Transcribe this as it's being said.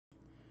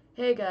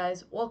Hey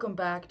guys, welcome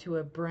back to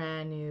a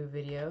brand new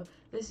video.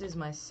 This is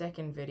my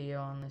second video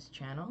on this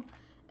channel,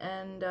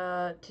 and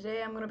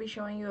today I'm going to be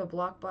showing you a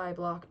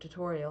block-by-block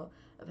tutorial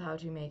of how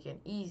to make an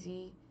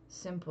easy,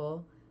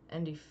 simple,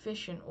 and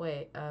efficient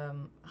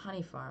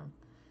honey farm.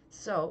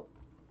 So,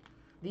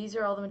 these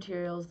are all the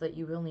materials that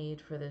you will need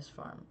for this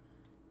farm,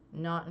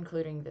 not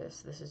including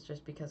this. This is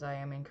just because I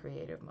am in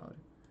creative mode.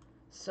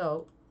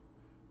 So,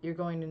 you're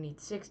going to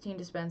need 16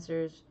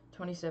 dispensers,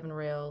 27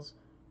 rails,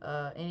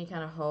 any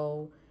kind of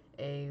hoe,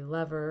 a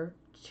lever,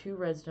 2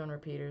 redstone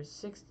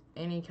repeaters,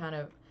 any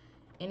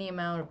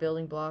amount of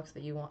building blocks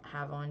that you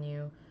have on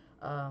you,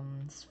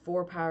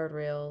 4 powered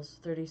rails,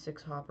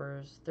 36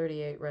 hoppers,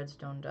 38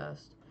 redstone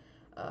dust,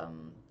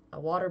 a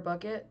water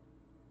bucket,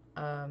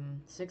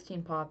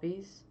 16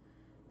 poppies,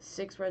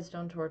 6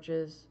 redstone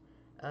torches,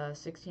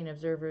 16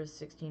 observers,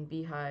 16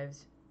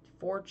 beehives,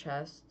 4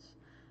 chests,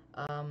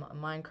 a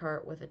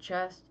minecart with a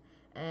chest,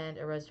 and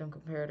a redstone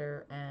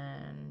comparator,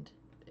 and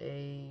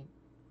a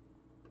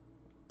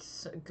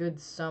good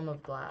sum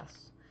of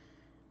glass.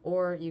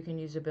 Or you can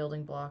use a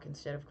building block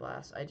instead of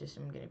glass. I just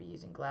am going to be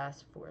using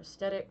glass for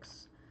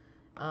aesthetics.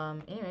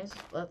 Anyways,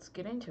 let's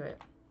get into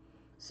it.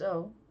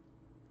 So,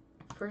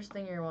 first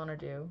thing you're going to want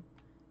to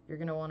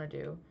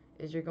do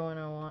is you're going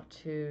to want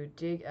to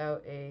dig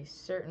out a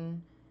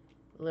certain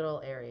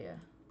little area.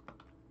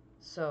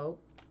 So,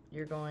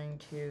 you're going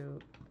to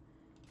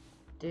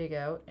dig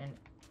out an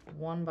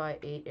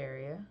 1x8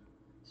 area.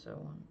 So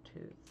 1,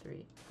 2,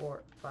 3,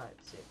 4, 5,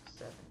 6,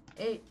 7,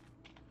 8.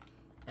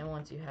 And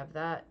once you have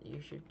that, you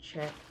should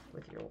check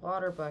with your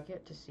water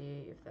bucket to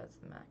see if that's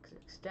the max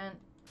extent.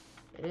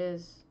 It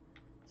is.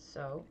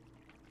 So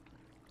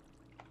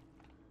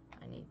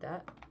I need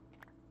that.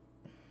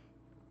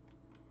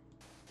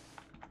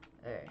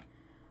 Okay.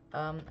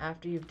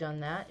 After you've done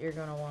that, you're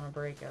going to want to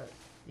break out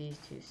these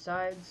 2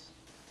 sides,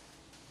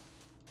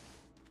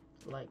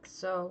 like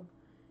so.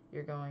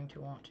 You're going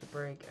to want to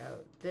break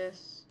out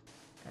this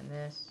and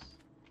this,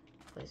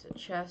 place a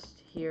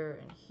chest here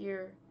and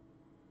here,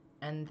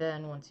 and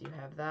then once you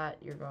have that,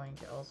 you're going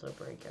to also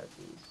break out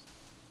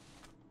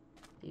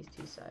these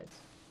 2 sides.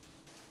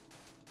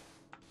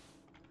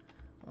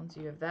 Once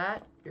you have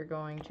that, you're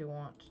going to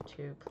want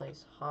to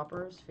place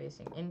hoppers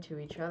facing into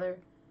each other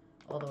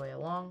all the way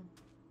along.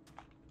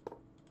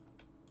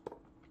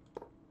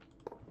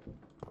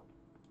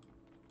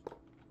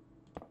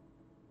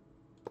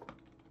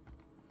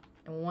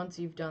 And once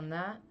you've done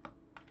that,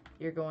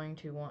 you're going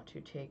to want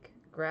to take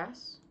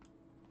grass.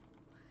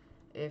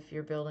 If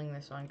you're building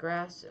this on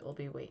grass, it will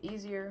be way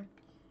easier.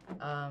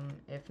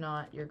 If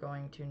not, you're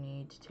going to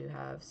need to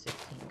have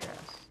 16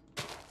 grass.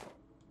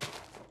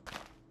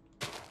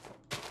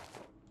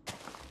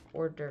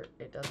 Or dirt,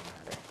 it doesn't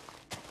matter.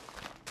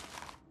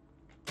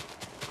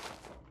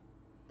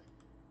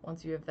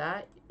 Once you have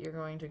that, you're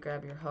going to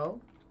grab your hoe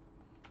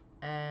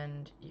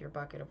and your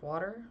bucket of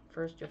water.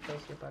 First, you'll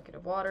place your bucket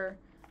of water,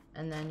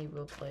 and then you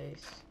will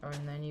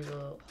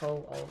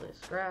hoe all this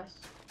grass.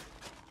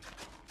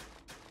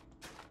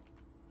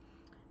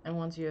 And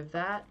once you have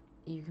that,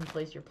 you can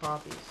place your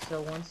poppies.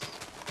 So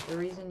the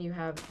reason you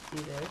do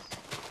this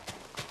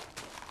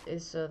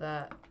is so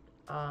that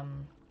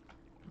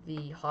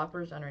the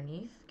hoppers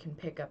underneath can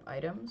pick up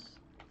items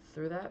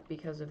through that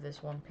because of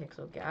this 1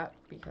 pixel gap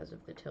because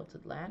of the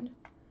tilted land.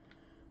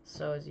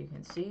 So as you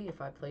can see,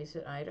 if I place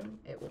an item,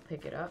 it will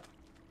pick it up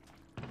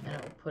and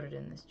it will put it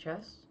in this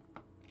chest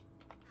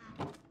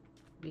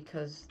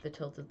because the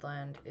tilted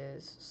land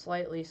is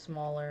slightly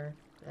smaller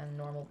than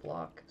normal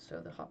block, so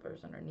the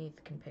hoppers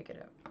underneath can pick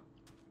it up.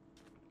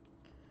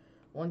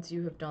 Once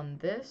you have done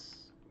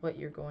this, what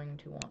you're going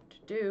to want to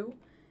do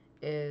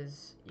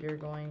is you're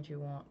going to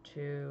want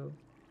to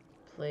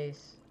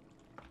place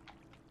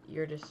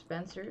your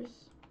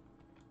dispensers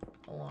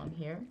along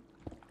here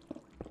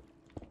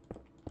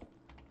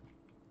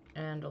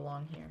and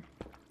along here.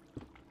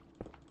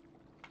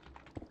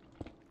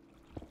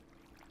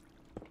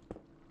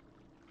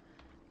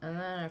 And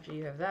then after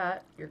you have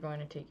that, you're going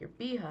to take your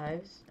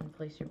beehives and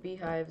place your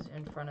beehives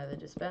in front of the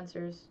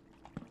dispensers.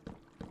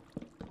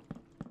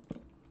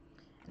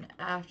 And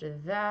after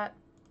that,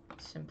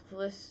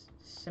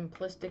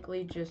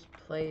 simplistically just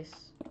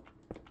place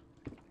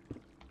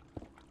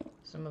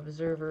some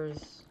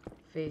observers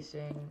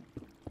facing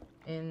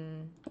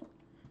in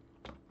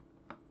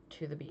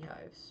to the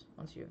beehives.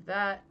 Once you have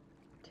that,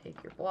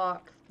 take your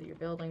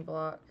building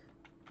block,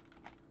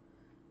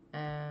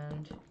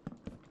 and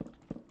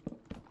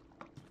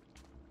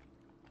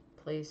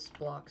place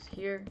blocks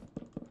here,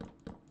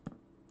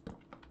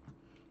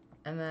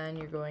 and then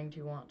you're going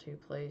to want to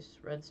place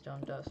redstone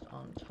dust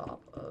on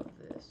top of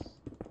this.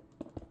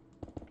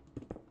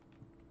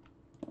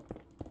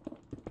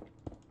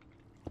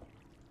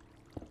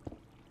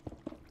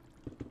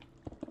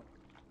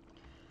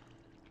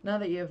 Now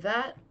that you have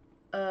that,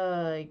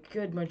 a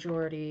good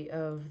majority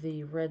of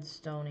the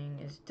redstoning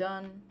is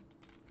done.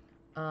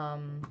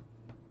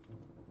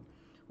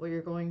 What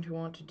you're going to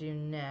want to do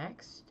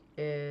next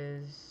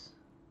is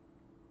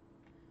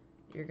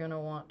you're going to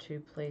want to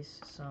place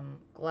some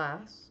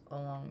glass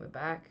along the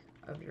back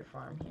of your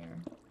farm here.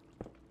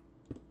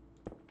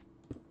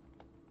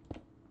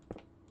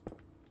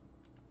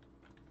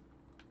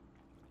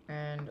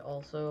 And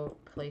also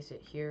place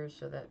it here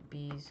so that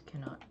bees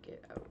cannot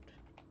get out.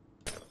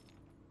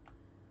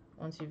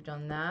 Once you've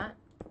done that,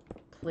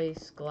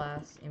 place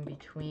glass in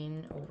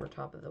between over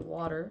top of the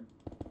water,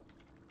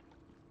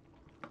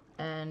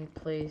 and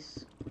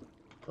place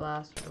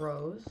glass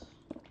rows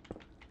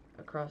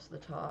across the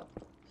top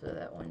so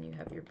that when you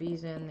have your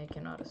bees in, they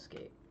cannot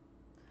escape.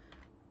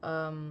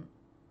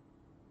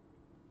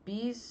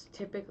 Bees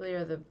typically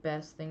are the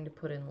best thing to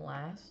put in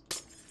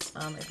last.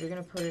 If you're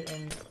going to put it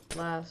in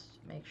last,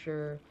 make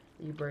sure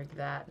you break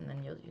that, and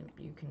then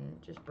you can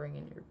just bring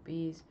in your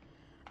bees.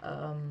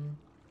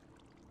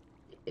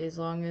 As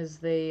long as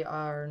they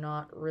are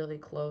not really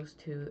close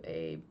to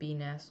a bee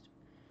nest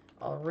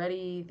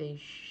already, they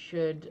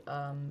should,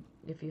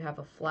 if you have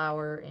a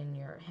flower in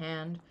your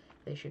hand,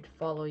 they should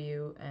follow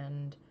you,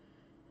 and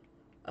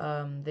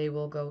they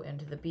will go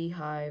into the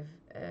beehive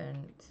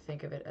and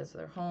think of it as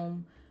their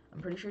home.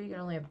 I'm pretty sure you can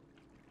only have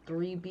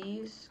 3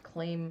 bees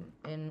claim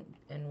in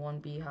one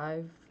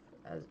beehive,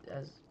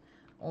 as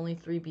only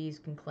 3 bees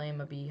can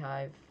claim a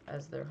beehive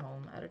as their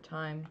home at a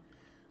time.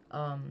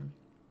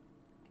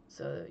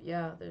 So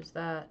yeah, there's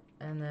that.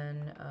 And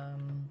then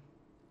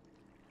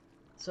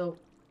so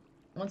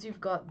once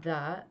you've got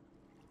that,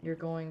 you're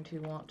going to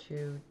want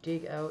to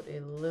dig out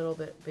a little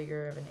bit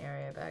bigger of an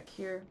area back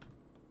here,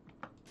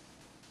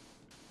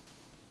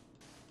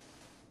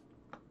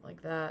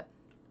 like that,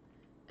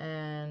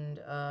 and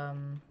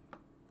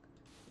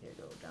you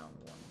go down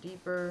one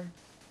deeper,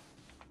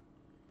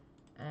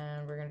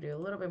 and we're going to do a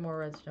little bit more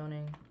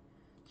redstoning.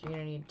 So you're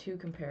going to need 2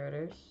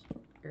 comparators.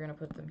 You're going to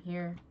put them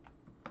here,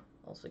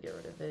 also get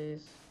rid of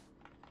these,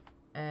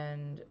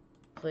 and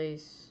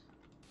place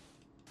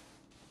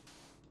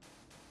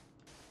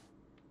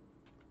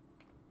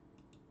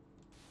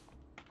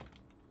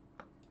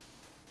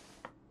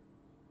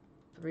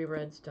two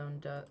redstone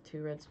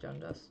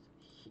dust.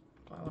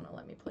 Why won't it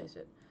let me place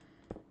it?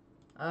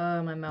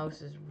 My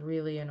mouse is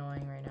really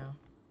annoying right now.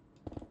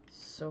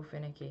 So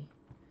finicky.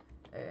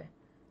 Okay.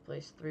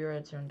 Place 3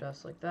 redstone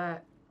dust like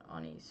that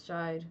on each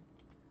side.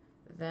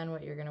 Then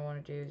what you're going to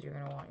want to do is you're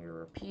going to want your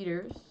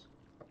repeaters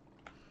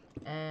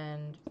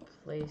and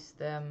place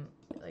them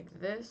like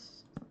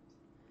this.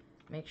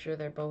 Make sure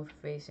they're both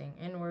facing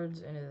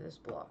inwards into this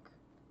block.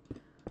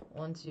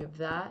 Once you have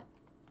that,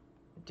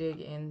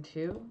 dig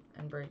into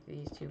and break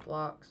these 2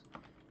 blocks.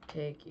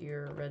 Take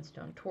your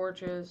redstone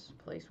torches,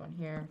 place one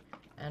here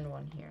and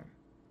one here.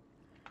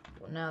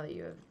 Well, now that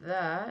you have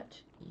that,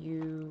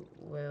 you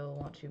will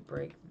want to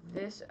break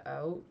this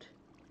out,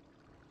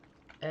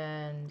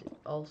 and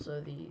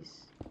also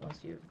these. Once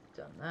you've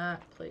done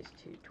that, place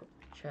 2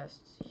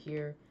 chests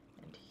here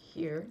and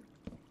here,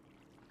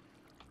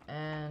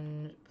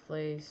 and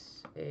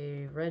place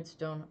a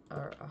redstone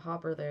or a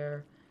hopper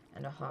there,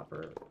 and a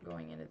hopper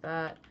going into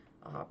that,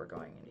 a hopper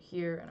going into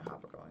here, and a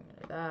hopper going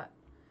into that.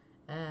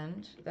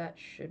 And that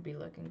should be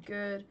looking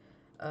good.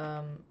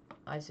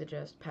 I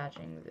suggest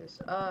patching this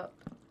up.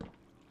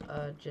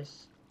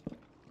 Just,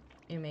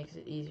 it makes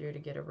it easier to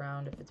get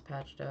around if it's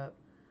patched up.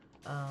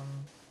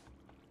 And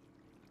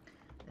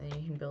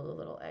you can build a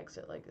little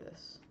exit like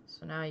this.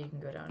 So now you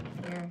can go down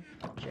in here,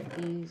 check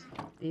these.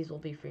 These will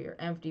be for your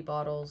empty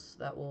bottles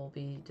that will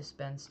be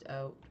dispensed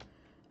out.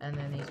 And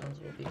then these ones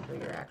will be for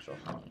your actual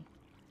honey.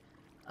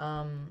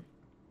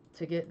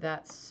 To get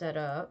that set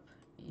up,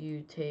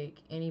 you take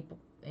any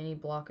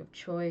block of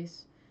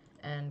choice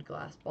and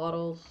glass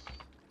bottles.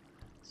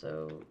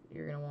 So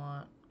you're going to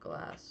want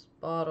glass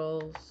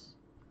bottles.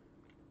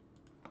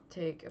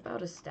 Take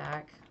about a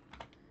stack.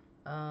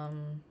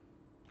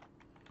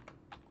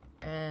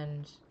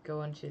 And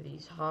go into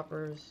these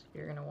hoppers.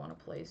 You're going to want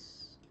to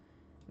place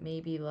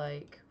maybe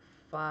like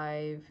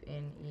 5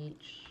 in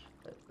each,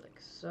 like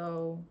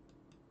so.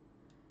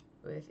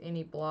 With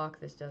any block,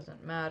 this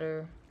doesn't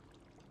matter.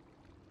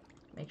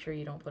 Make sure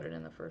you don't put it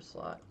in the first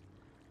slot.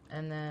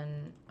 And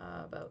then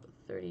about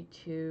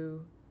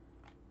 32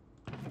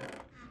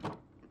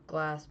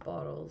 glass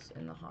bottles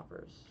in the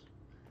hoppers.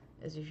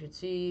 As you should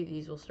see,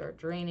 these will start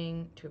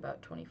draining to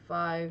about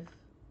 25,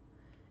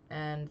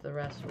 and the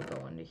rest will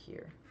go into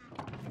here.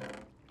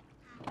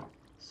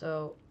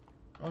 So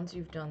once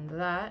you've done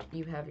that,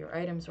 you have your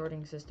item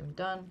sorting system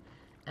done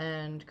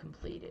and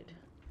completed.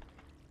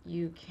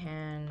 You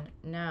can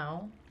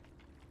now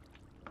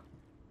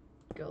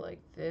go like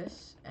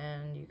this,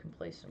 and you can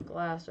place some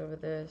glass over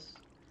this.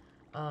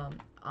 I'm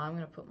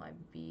going to put my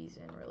bees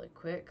in really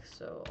quick,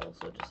 so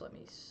also just let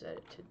me set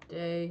it to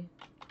day.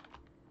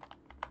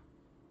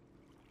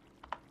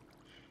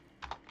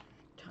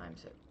 Time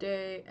set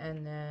day,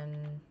 and then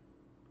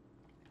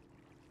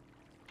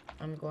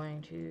I'm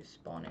going to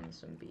spawn in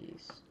some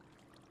bees.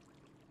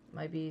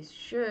 My bees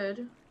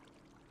should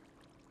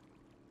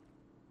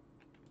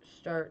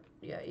start,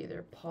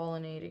 either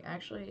pollinating.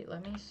 Actually,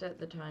 let me set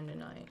the time to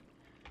night.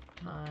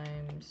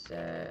 Time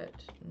set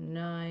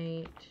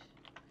night,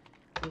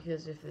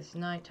 because if it's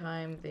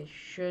nighttime, they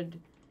should,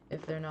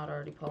 if they're not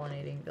already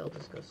pollinating, they'll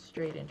just go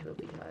straight into a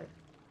beehive.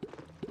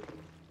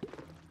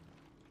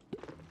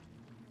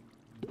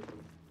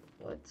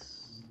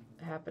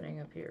 happening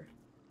up here?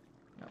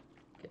 No,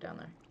 get down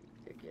there.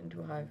 Get into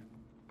a hive.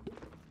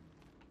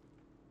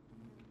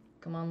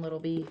 Come on, little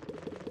bee.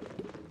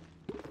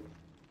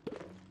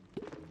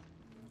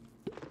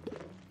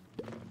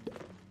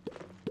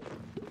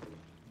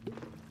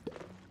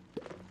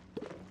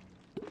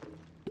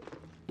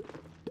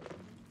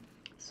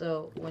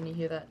 So when you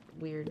hear that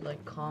weird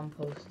like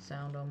compost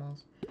sound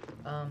almost,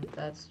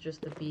 that's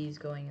just the bees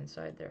going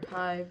inside their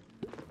hive.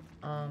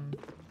 I'm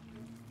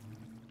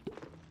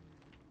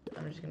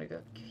just gonna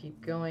keep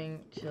going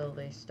till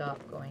they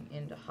stop going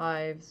into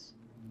hives,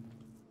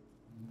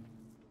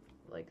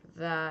 like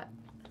that.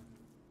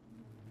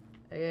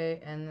 Okay,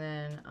 and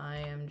then I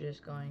am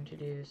just going to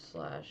do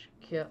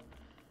 /kill.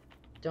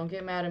 Don't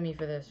get mad at me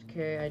for this,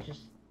 okay?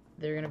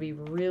 They're gonna be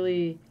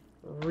really,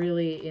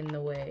 really in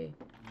the way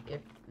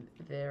if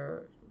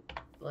they're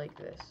like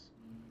this.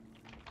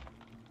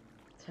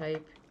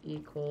 Type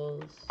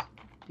equals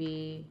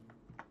B.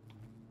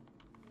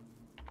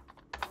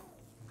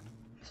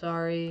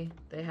 Sorry,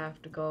 they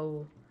have to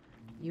go.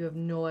 You have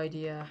no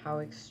idea how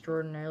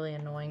extraordinarily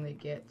annoying it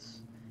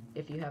gets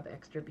if you have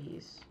extra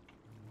bees.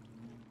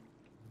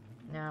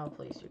 Now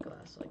place your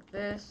glass like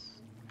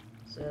this,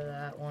 so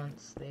that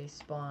once they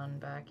spawn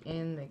back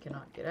in, they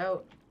cannot get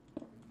out.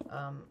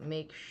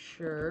 Make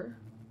sure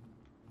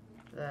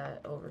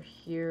that over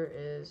here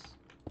is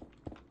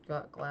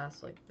got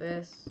glass like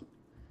this,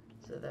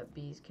 so that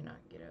bees cannot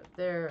get out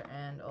there,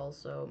 and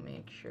also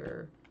make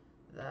sure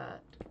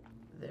that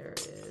there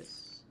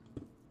is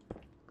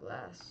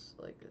glass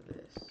like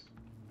this.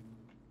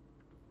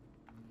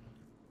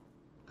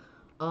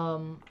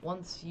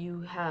 Once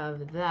you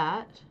have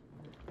that,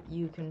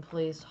 you can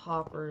place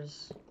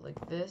hoppers like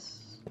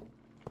this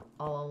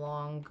all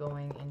along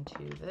going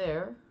into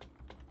there.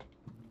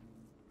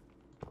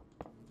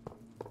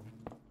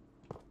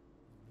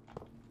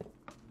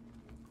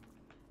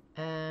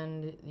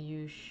 And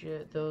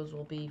those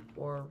will be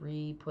for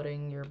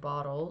re-putting your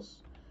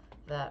bottles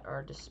that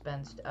are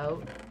dispensed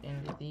out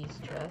into these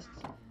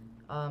chests.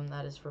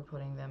 That is for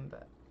putting them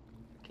back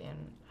in.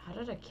 How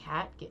did a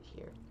cat get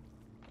here?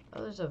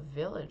 Oh, there's a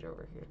village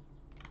over here.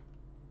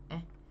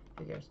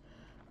 Who cares?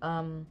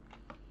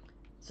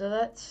 So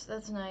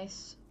that's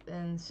nice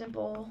and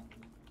simple.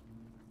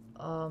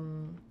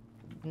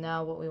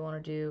 Now what we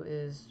want to do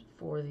is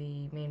for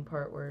the main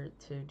part where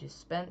to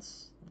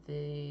dispense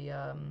the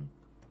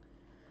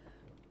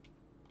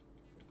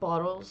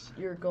bottles,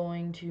 you're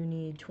going to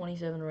need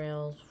 27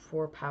 rails,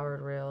 4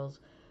 powered rails,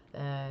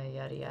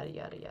 yada yada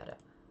yada yada.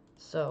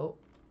 So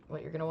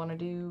what you're going to want to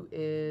do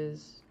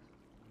is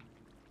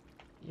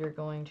you're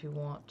going to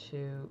want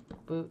to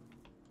boop,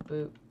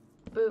 boop,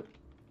 boop.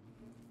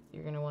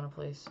 You're going to want to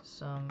place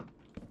some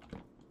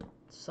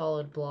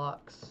solid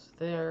blocks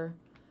there,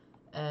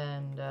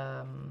 and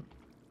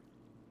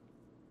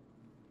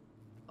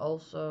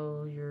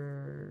also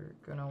you're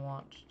going to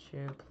want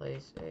to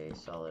place a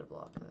solid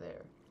block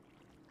there.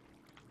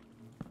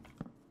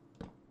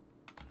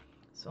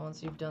 So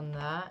once you've done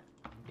that,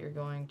 you're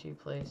going to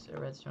place a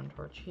redstone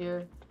torch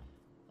here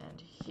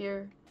and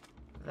here.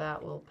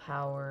 That will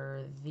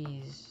power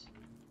these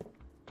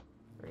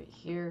right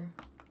here.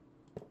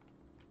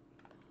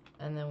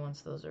 And then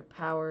once those are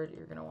powered,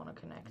 you're going to want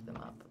to connect them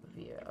up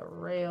via a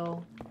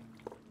rail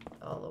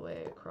all the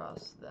way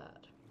across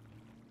that.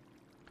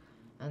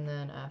 And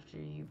then after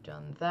you've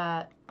done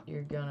that,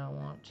 you're going to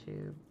want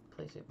to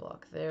place a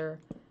block there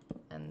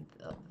and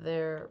up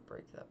there,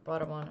 break that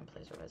bottom one and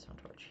place a redstone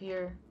torch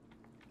here.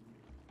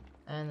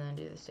 And then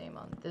do the same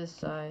on this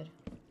side.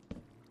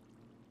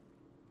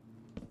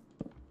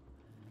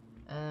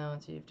 And then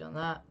once you've done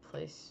that,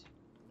 place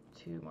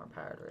 2 more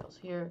powered rails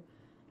here,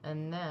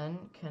 and then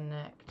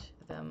connect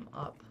them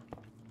up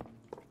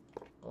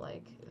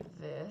like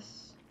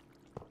this,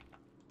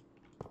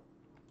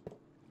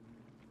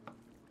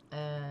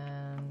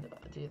 and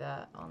do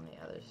that on the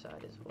other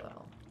side as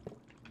well.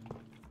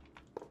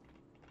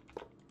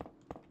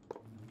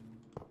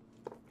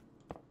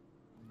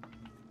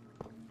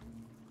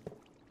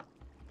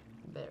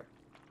 There.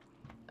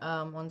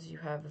 Once you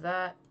have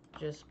that,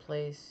 just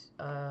place,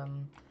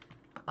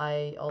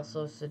 I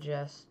also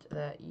suggest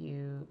that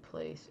you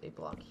place a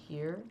block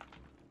here,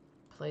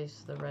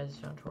 place the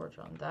redstone torch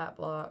on that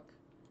block,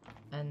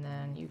 and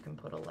then you can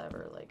put a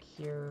lever like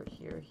here,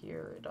 here,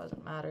 here, it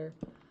doesn't matter.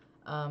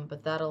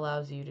 But that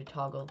allows you to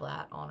toggle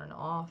that on and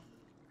off.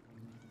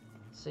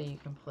 So you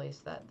can place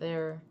that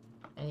there,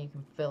 and you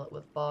can fill it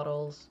with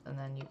bottles, and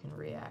then you can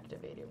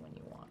reactivate it when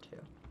you want to.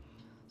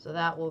 So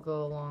that will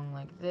go along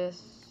like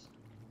this,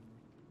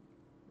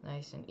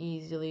 nice and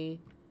easily.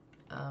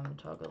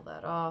 Toggle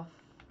that off.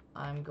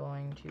 I'm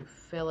going to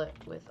fill it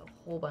with a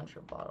whole bunch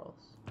of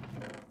bottles.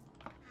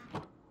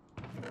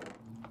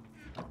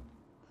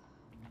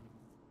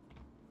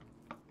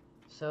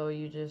 So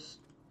you just,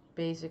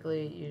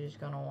 basically, you're just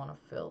going to want to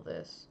fill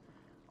this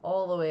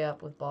all the way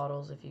up with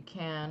bottles if you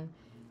can.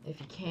 If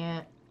you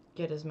can't,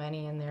 get as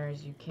many in there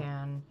as you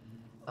can.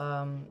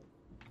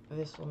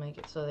 This will make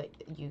it so that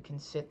you can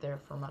sit there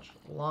for much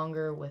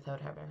longer without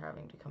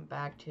having to come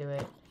back to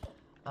it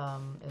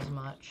as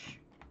much.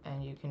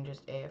 and you can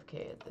just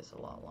AFK at this a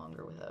lot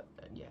longer without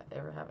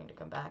ever having to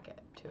come back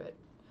to it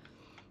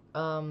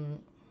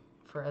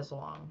for as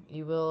long.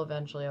 You will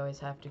eventually always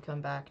have to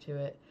come back to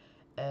it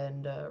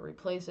and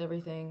replace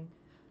everything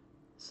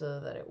so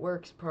that it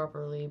works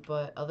properly,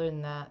 but other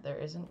than that, there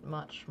isn't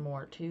much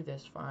more to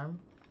this farm.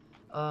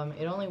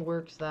 It only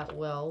works that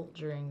well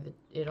during the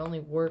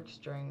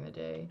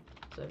day.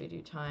 So if you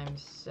do time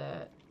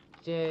set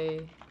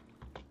day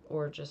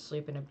or just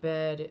sleep in a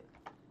bed,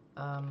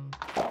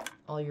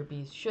 all your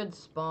bees should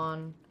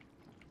spawn.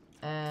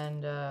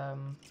 And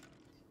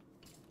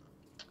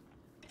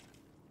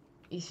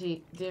you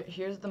see,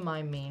 here's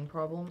my main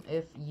problem.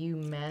 If you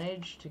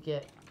manage to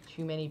get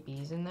too many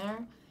bees in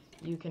there,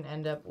 you can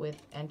end up with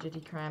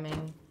entity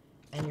cramming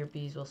and your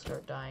bees will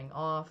start dying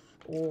off,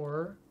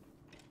 or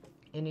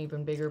an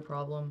even bigger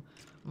problem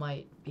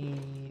might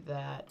be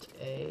that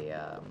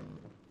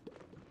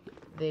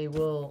they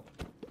will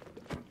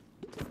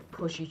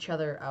push each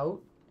other out,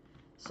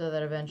 so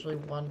that eventually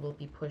one will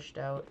be pushed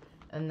out,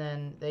 and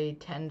then they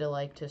tend to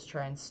like to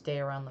try and stay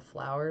around the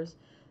flowers,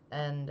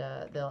 and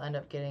they'll end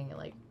up getting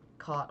like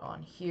caught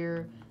on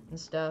here and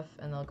stuff,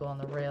 and they'll go on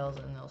the rails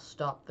and they'll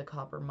stop the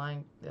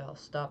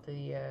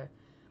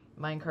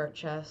minecart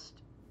chest,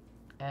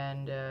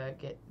 and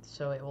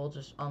so it will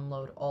just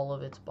unload all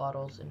of its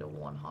bottles into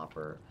one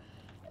hopper,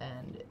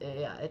 and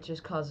yeah, it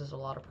just causes a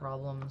lot of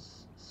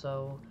problems.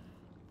 So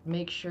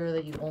make sure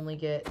that you only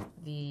get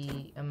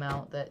the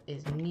amount that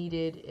is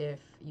needed. If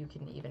you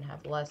can even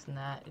have less than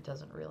that, it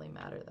doesn't really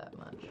matter that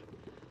much.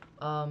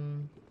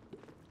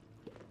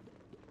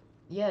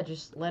 Yeah,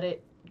 just let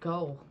it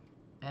go,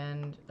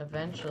 and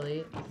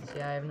eventually,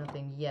 see, I have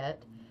nothing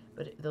yet,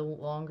 but the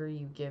longer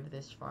you give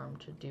this farm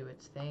to do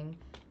its thing,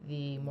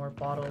 the more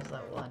bottles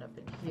that will end up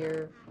in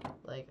here.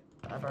 Like,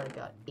 I've already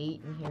got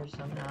 8 in here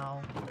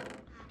somehow,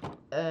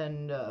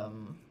 and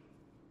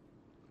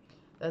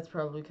that's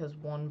probably because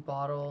one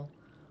bottle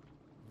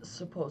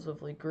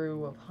supposedly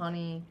grew of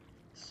honey,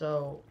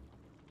 so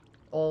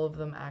all of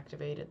them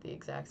activate at the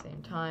exact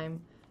same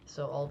time.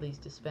 So all these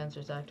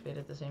dispensers activate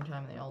at the same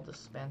time, and they all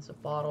dispense a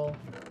bottle,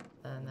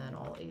 and then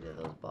all 8 of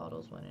those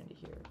bottles went into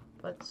here.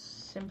 But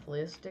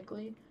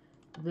simplistically,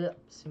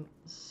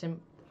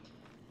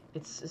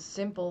 it's as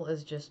simple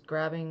as just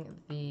grabbing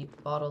the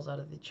bottles out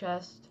of the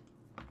chest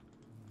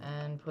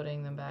and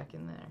putting them back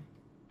in there.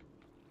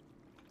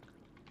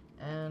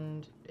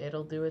 And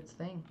it'll do its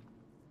thing.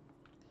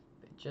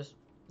 Just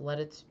let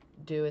it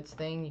do its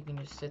thing. You can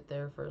just sit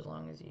there for as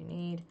long as you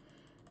need.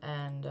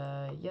 And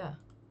yeah.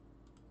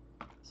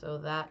 So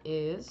that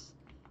is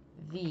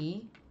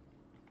the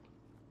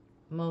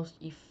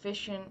most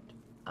efficient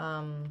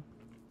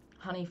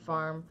honey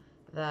farm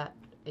that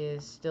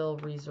is still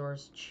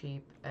resource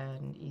cheap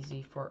and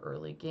easy for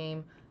early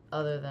game,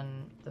 other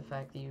than the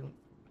fact that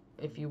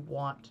if you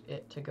want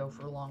it to go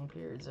for long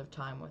periods of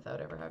time without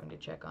ever having to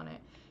check on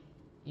it,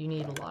 you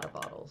need a lot of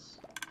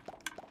bottles.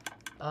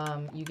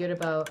 You get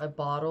about a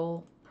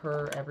bottle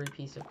per every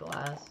piece of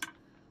glass,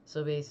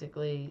 so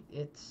basically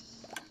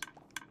it's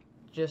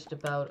just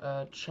about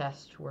a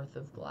chest worth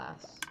of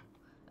glass,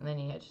 and then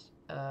you get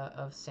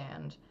of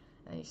sand,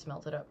 and you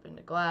smelt it up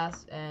into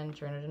glass and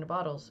turn it into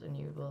bottles, and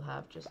you will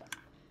have just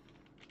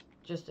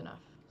enough.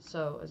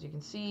 So as you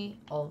can see,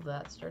 all of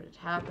that started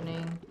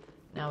happening.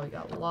 Now we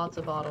got lots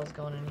of bottles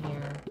going in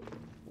here.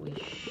 We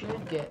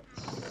should get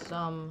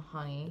some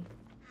honey.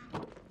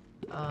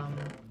 I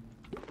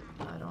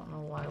don't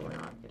know why we're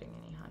not getting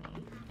any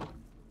honey.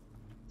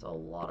 It's a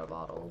lot of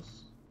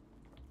bottles.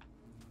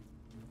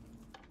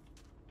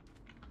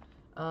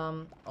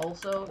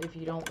 Also, if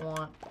you don't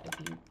want,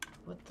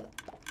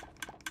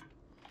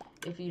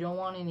 if you don't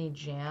want any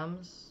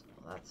jams,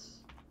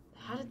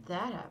 how did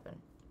that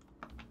happen?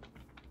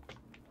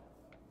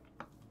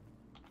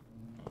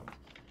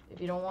 If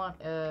you don't want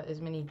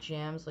as many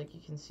jams, like you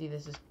can see,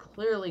 this is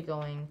clearly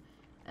going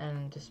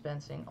and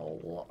dispensing a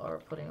lot, or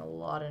putting a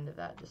lot into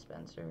that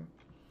dispenser.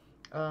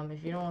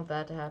 If you don't want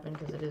that to happen,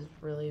 because it is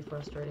really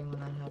frustrating when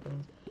that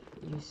happens,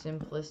 you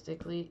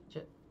simplistically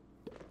just...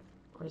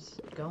 Where's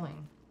it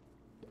going?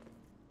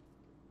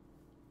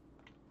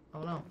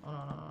 Oh no, oh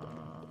no.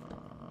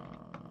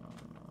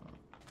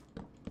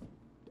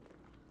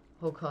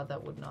 Oh god,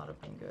 that would not have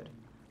been good.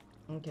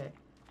 Okay.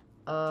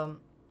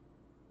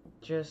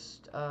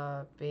 Just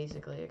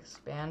basically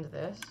expand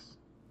this.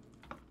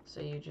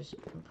 So you just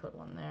can put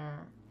one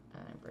there,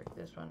 and then break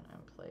this one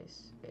and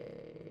place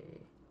a...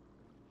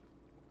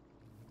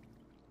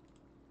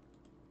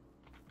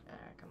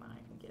 come on, I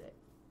can get it.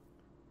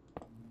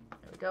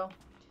 There we go.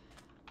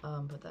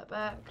 Put that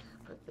back,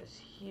 put this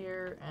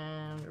here,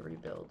 and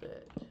rebuild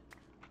it.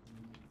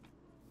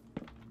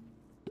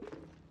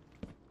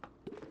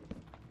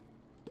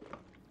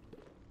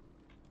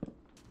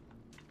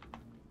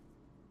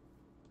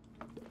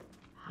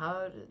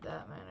 How did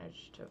that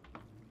manage to...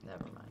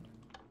 Never mind.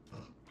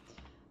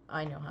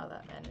 I know how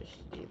that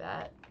managed to do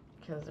that,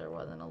 because there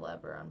wasn't a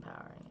lever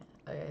unpowering it.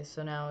 Okay,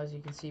 so now as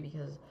you can see,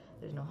 because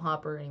there's no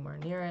hopper anywhere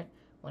near it,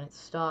 when it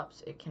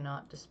stops, it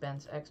cannot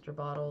dispense extra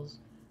bottles.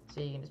 So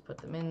you can just put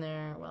them in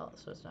there. Well,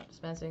 so it's not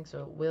dispensing.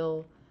 So it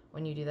will,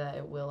 when you do that,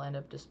 it will end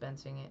up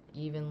dispensing it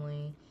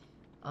evenly.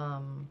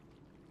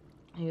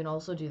 You can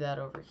also do that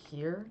over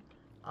here.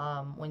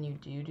 When you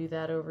do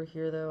that over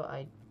here, though,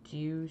 I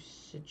do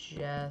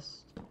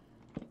suggest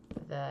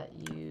that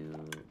you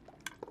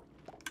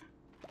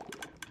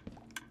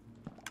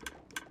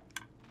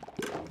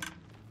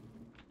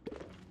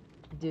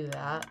do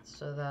that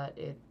so that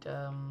it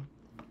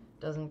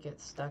doesn't get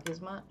stuck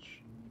as much.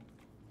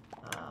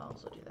 I'll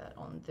also do that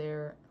on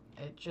there.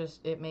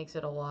 It makes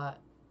it a lot.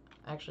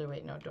 Actually,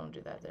 wait, no, don't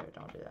do that there.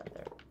 Don't do that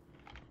there.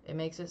 It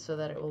makes it so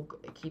that it will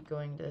keep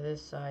going to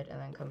this side and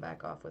then come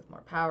back off with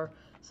more power,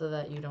 so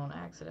that you don't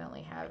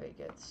accidentally have it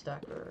get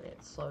stuck or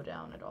it slow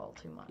down at all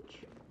too much.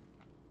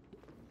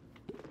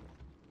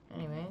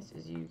 Anyways,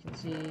 as you can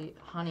see,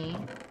 honey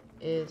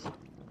is...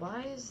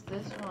 Why is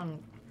this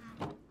one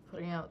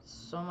putting out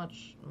so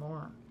much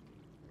more?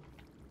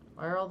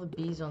 Why are all the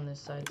bees on this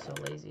side so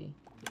lazy?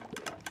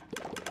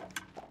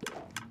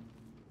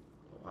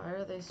 Why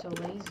are they so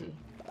lazy?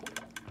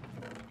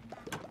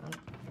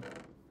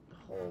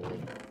 Holy...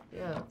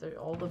 Yeah, they're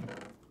all the...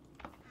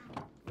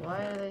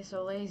 Why are they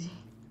so lazy?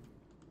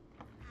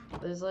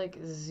 There's like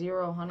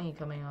 0 honey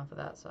coming off of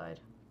that side.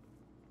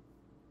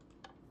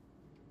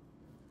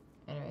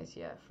 Anyways,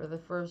 yeah, for the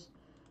first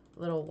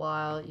little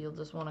while, you'll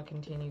just want to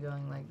continue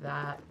going like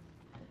that,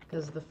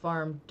 because the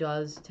farm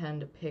does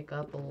tend to pick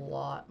up a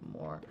lot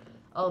more.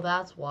 Oh,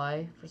 that's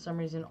why. For some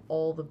reason,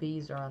 all the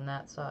bees are on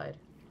that side.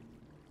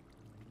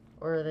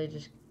 Or are they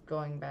just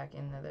going back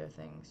into their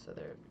things, so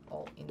they're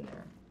all in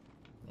there?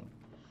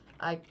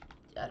 I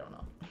don't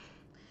know.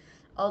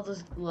 I'll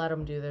just let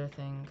them do their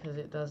thing, because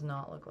it does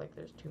not look like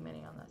there's too many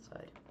on that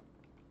side.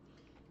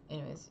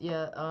 Anyways,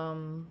 yeah,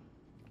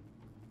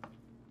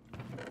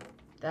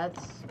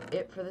 that's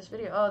it for this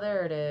video. Oh,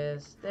 there it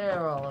is.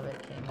 There all of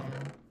it came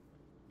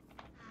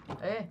in.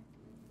 Okay,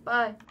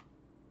 bye.